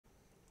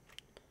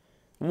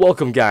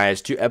Welcome,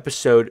 guys, to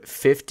episode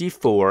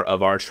 54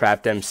 of our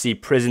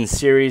TrappedMC Prison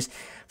series.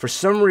 For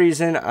some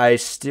reason, I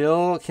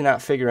still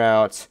cannot figure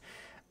out...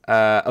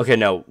 okay,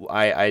 no,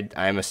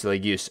 I'm a silly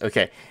goose.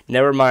 Okay,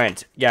 never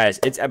mind. Guys,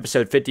 it's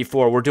episode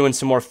 54. We're doing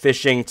some more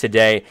fishing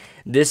today.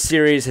 This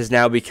series has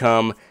now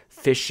become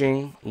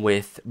Fishing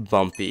with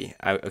Bumpy.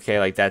 Okay,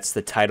 like that's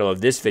the title of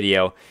this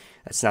video.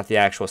 That's not the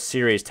actual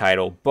series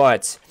title,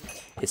 but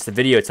it's the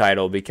video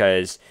title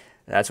because...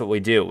 that's what we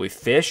do. We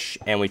fish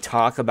and we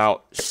talk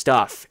about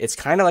stuff. It's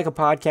kind of like a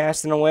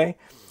podcast in a way,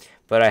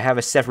 but I have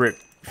a separate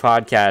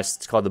podcast.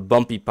 It's called the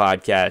Bumpy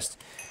Podcast.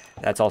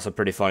 That's also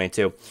pretty funny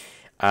too.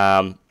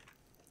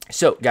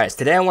 So guys,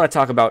 today I want to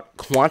talk about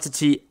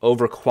quantity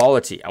over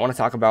quality. I want to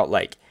talk about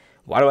like,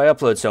 why do I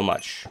upload so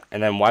much?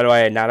 And then why do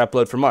I not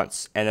upload for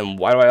months? And then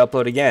why do I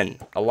upload again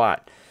a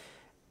lot?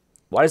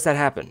 Why does that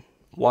happen?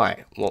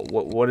 Why?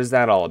 What is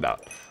that all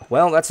about?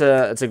 Well, that's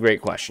a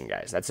great question,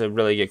 guys. That's a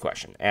really good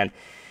question. And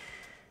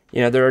you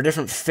know, there are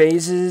different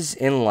phases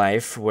in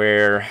life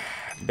where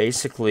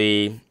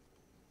basically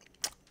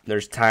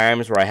there's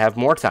times where I have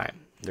more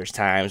time. There's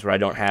times where I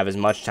don't have as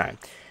much time.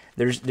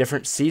 There's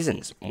different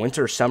seasons,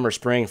 winter, summer,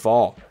 spring,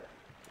 fall.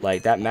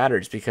 Like that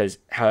matters because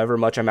however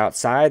much I'm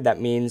outside,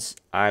 that means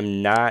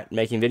I'm not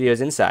making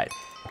videos inside.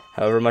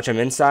 However much I'm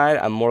inside,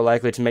 I'm more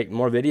likely to make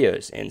more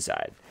videos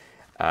inside.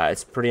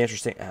 It's pretty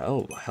interesting.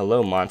 Oh,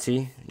 hello,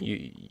 Monty.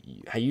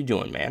 How you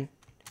doing, man?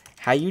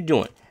 How you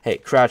doing? Hey,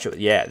 crouch it.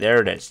 Yeah,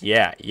 there it is.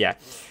 Yeah.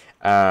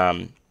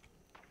 I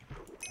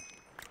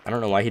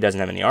don't know why he doesn't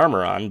have any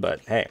armor on,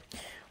 but hey,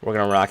 we're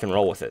gonna rock and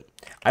roll with it.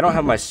 I don't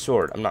have my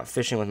sword. I'm not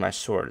fishing with my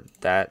sword.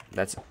 That'd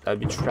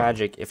be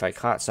tragic if I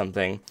caught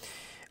something.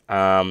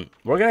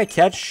 We're gonna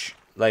catch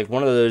like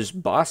one of those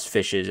boss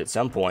fishes at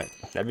some point.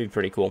 That'd be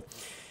pretty cool.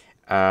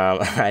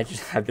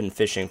 I've been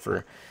fishing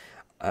for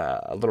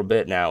a little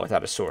bit now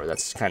without a sword.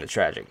 That's kind of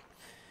tragic.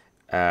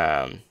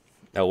 Oh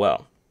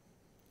well.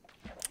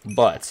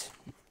 But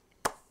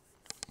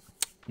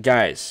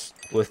guys,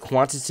 with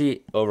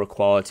quantity over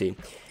quality,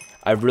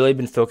 I've really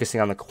been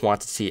focusing on the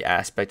quantity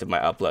aspect of my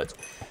uploads.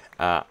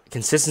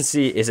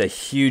 Consistency is a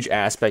huge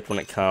aspect when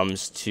it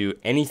comes to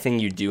anything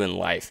you do in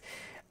life.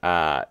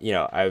 You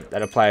know,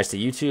 that applies to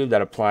YouTube,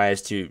 that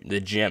applies to the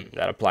gym,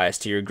 that applies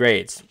to your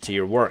grades, to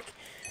your work.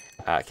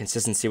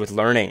 Consistency with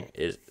learning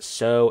is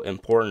so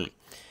important.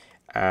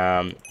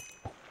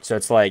 So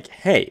it's like,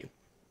 hey,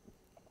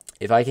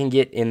 if I can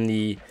get in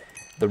the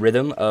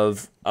rhythm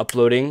of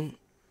uploading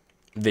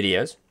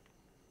videos,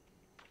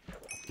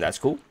 that's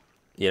cool.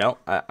 You know,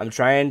 I'm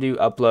trying to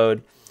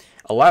upload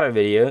a lot of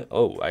video.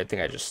 Oh, I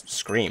think I just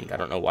screamed. I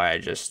don't know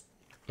why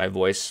my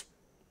voice,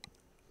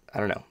 I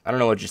don't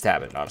know what just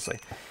happened, honestly.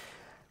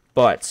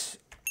 But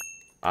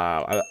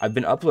I've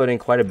been uploading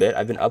quite a bit.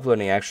 I've been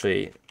uploading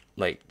actually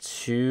like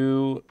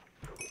 2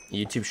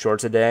 YouTube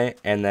shorts a day,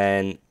 and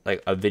then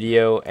like a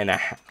video and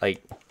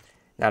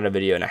not a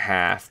video and a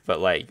half, but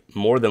like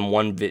more than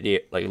one video,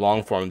 like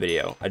long form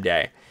video a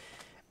day.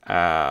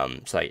 So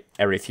like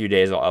every few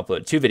days I'll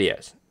upload 2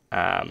 videos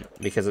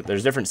because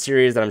there's different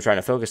series that I'm trying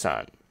to focus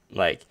on.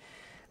 Like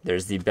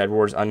there's the Bed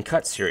Wars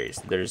Uncut series.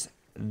 There's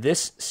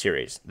this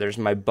series. There's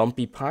my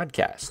Bumpy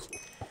podcast.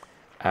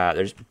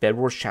 There's Bed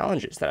Wars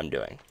challenges that I'm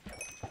doing.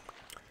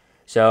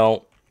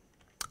 So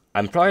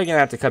I'm probably going to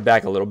have to cut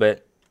back a little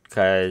bit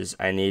because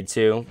I need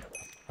to.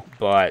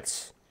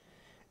 But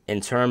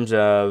in terms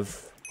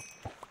of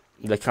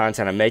the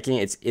content I'm making,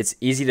 it's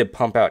easy to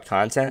pump out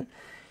content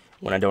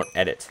when I don't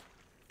edit.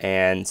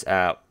 And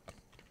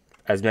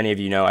as many of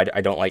you know,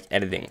 I don't like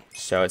editing.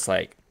 So it's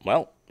like,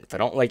 well, if I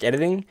don't like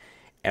editing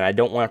and I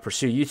don't want to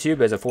pursue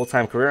YouTube as a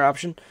full-time career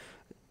option,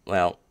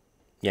 well,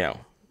 you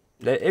know,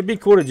 it'd be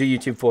cool to do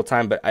YouTube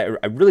full-time, but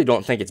I really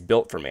don't think it's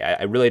built for me.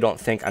 I really don't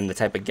think I'm the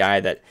type of guy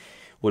that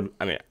would,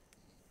 I mean,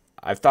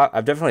 I've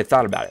definitely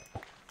thought about it,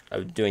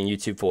 of doing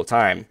YouTube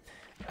full-time.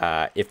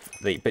 But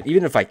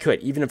even if I could,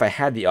 even if I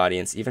had the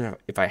audience, even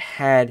if I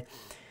had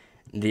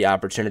the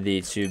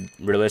opportunity to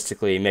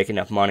realistically make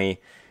enough money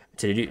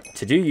to do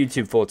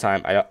YouTube full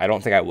time, I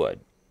don't think I would.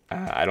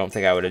 I don't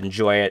think I would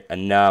enjoy it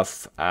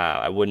enough.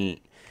 I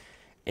wouldn't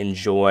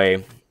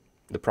enjoy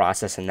the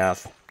process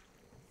enough.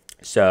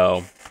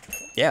 So,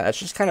 yeah, that's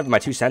just kind of my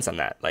 2 cents on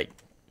that. Like,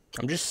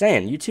 I'm just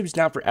saying, YouTube's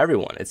not for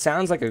everyone. It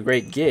sounds like a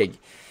great gig.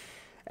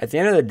 At the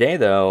end of the day,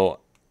 though,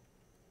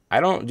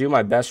 I don't do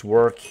my best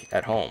work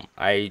at home.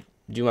 I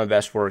do my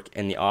best work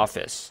in the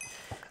office.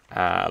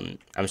 I'm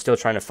still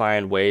trying to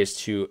find ways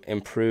to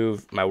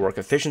improve my work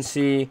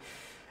efficiency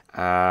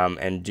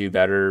and do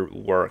better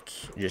work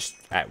just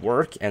at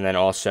work. And then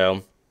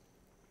also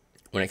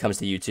when it comes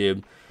to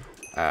YouTube,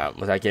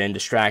 without getting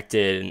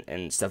distracted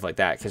and stuff like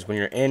that. Because when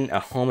you're in a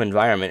home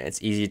environment,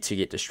 it's easy to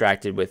get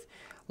distracted with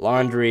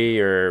laundry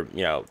or,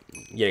 you know,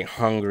 getting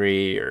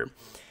hungry or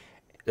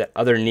the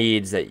other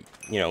needs that,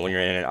 you know, when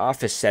you're in an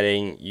office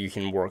setting, you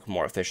can work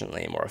more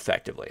efficiently and more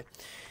effectively.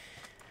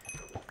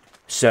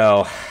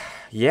 So,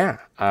 yeah.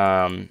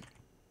 But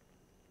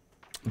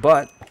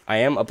I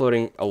am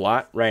uploading a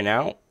lot right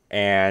now,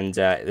 and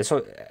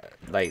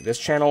this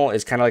channel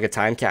is kind of like a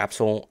time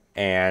capsule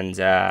and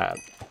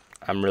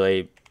I'm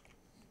really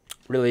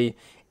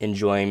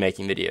enjoying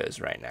making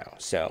videos right now.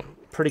 So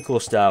pretty cool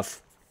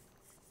stuff.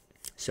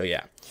 So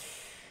yeah,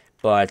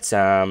 but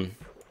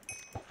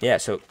yeah,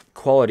 so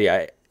quality,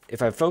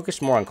 if I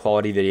focused more on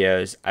quality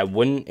videos, I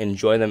wouldn't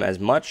enjoy them as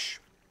much.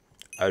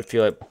 I would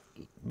feel it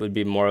would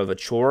be more of a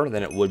chore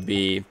than it would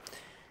be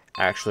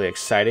actually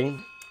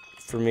exciting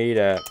for me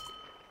to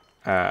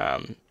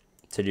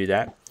do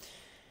that.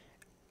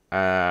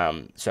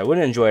 So I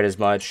wouldn't enjoy it as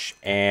much,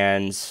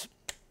 and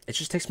it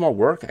just takes more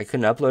work. I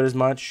couldn't upload as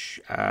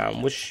much,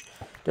 which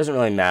doesn't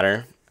really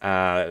matter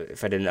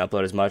if I didn't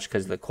upload as much,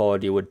 because the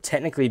quality would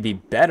technically be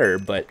better.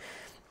 But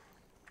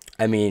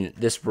I mean,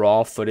 this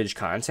raw footage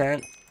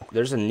content,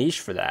 there's a niche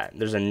for that.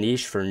 There's a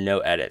niche for no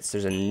edits.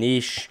 There's a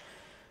niche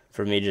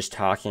for me just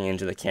talking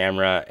into the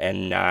camera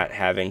and not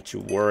having to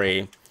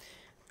worry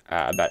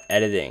about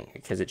editing,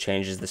 because it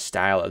changes the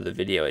style of the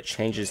video. It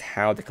changes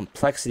how the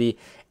complexity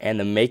and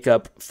the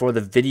makeup for the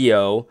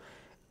video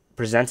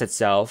presents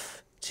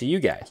itself to you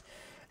guys.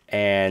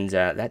 And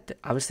that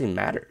obviously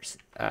matters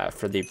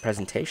for the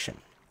presentation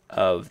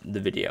of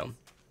the video.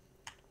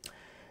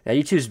 Now,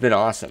 YouTube's been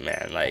awesome,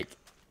 man. Like,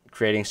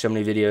 creating so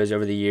many videos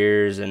over the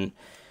years and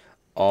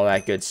all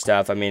that good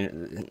stuff. I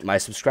mean, my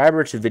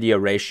subscriber to video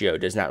ratio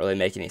does not really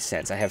make any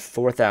sense. I have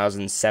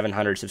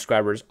 4,700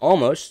 subscribers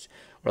almost.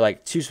 We're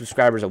like 2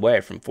 subscribers away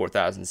from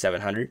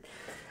 4,700.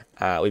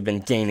 We've been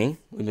gaining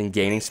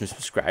some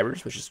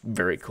subscribers, which is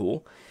very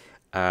cool.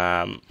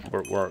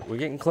 We're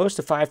getting close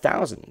to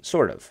 5,000,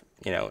 sort of.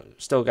 You know,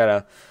 still got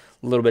a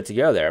little bit to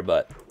go there,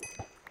 but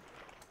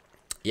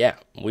yeah,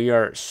 we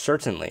are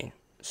certainly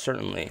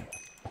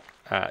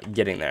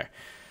getting there.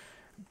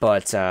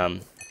 But I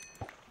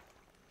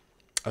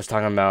was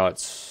talking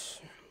about,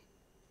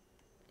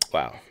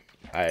 wow,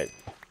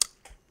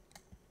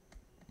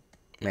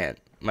 man,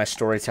 my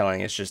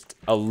storytelling is just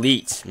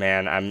elite,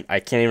 man. I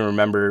can't even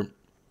remember.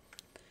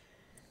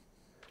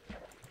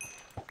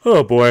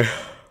 Oh boy,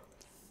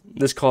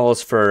 this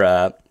calls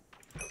for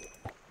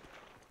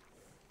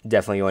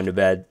definitely going to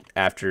bed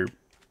after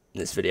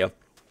this video.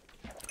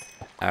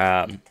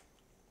 But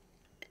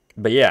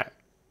yeah,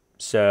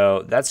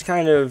 so that's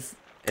kind of,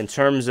 in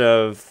terms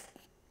of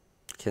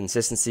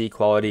consistency,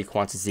 quality,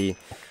 quantity,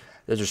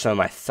 those are some of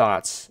my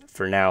thoughts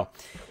for now.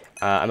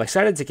 I'm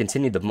excited to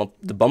continue the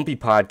Bumpy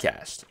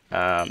podcast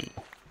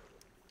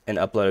and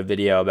upload a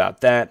video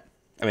about that.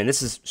 I mean,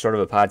 this is sort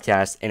of a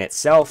podcast in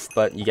itself,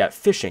 but you got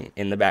fishing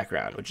in the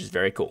background, which is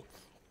very cool.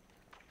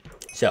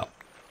 So,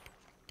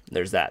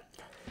 there's that.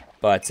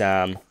 But,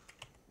 yeah,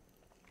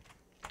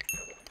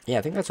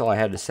 I think that's all I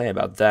had to say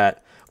about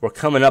that. We're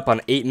coming up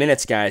on 8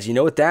 minutes, guys. You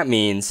know what that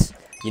means?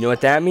 You know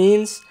what that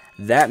means?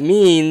 That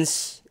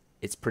means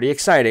it's pretty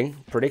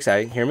exciting. Pretty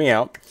exciting. Hear me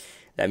out.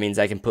 That means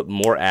I can put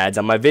more ads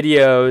on my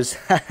videos.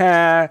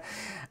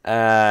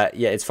 Yeah,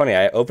 it's funny.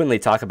 I openly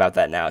talk about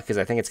that now because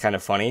I think it's kind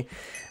of funny.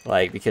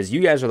 Like, because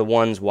you guys are the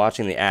ones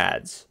watching the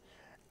ads.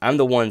 I'm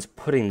the ones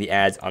putting the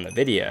ads on the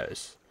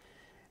videos.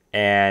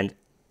 And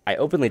I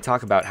openly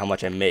talk about how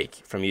much I make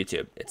from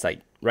YouTube. It's like,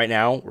 right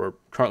now, we're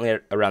currently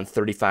at around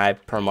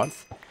 35 per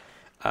month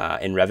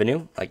in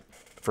revenue, like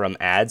from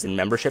ads and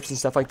memberships and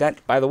stuff like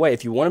that. By the way,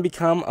 if you want to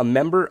become a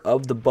member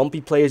of the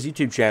BumpyPlays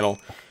YouTube channel,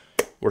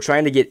 we're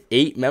trying to get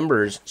 8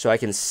 members so I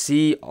can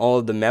see all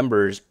of the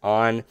members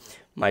on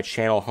my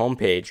channel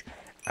homepage,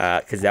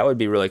 because that would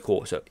be really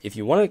cool. So if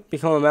you want to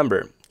become a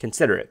member,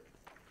 consider it.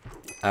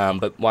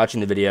 But watching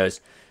the videos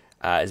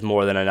is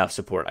more than enough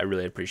support. I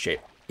really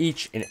appreciate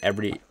each and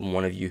every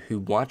one of you who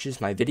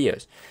watches my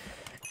videos.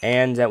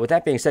 And with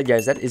that being said,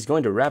 guys, that is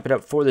going to wrap it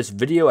up for this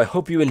video. I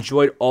hope you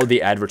enjoyed all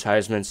the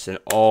advertisements and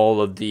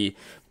all of the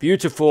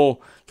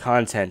beautiful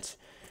content.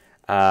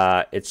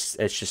 It's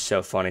just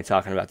so funny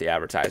talking about the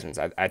advertisements.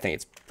 I think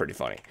it's pretty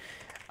funny.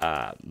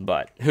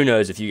 But who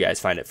knows if you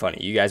guys find it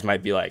funny. You guys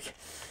might be like,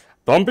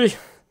 Bumpy,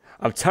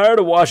 I'm tired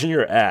of watching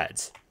your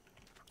ads.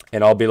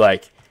 And I'll be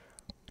like,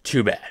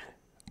 too bad.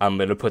 I'm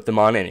going to put them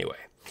on anyway.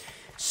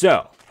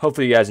 So,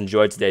 hopefully you guys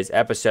enjoyed today's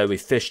episode. We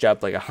fished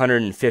up like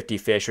 150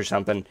 fish or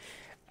something.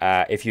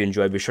 If you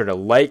enjoyed, be sure to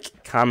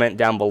like, comment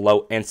down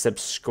below, and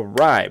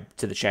subscribe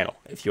to the channel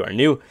if you are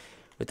new.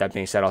 With that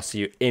being said, I'll see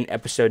you in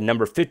episode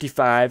number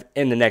 55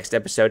 in the next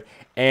episode.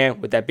 And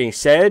with that being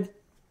said,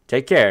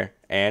 take care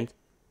and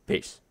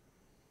peace.